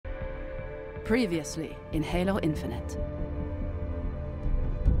Previously in Halo Infinite.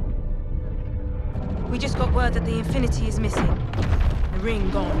 We just got word that the Infinity is missing. The ring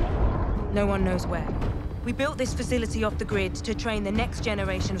gone. No one knows where. We built this facility off the grid to train the next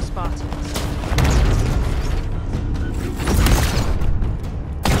generation of Spartans.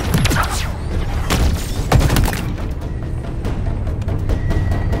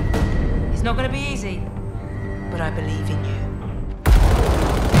 It's not gonna be easy, but I believe in you.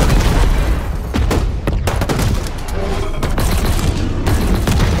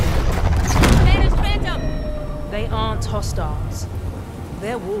 They aren't hostiles.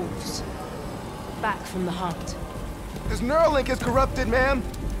 They're wolves. Back from the hunt. This Neuralink is corrupted, ma'am.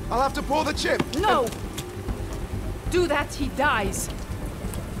 I'll have to pull the chip. No! Do that, he dies.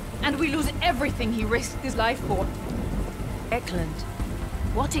 And we lose everything he risked his life for. Eklund,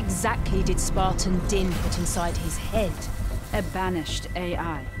 what exactly did Spartan Din put inside his head? A banished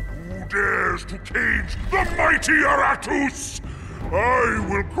AI. Who dares to cage the mighty Aratus? I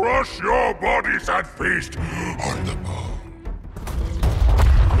will crush your bodies at feast on the bone.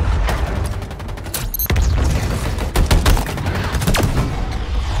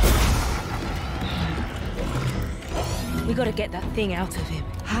 We gotta get that thing out of him.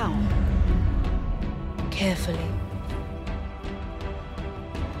 How? Carefully.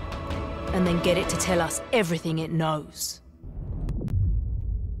 And then get it to tell us everything it knows.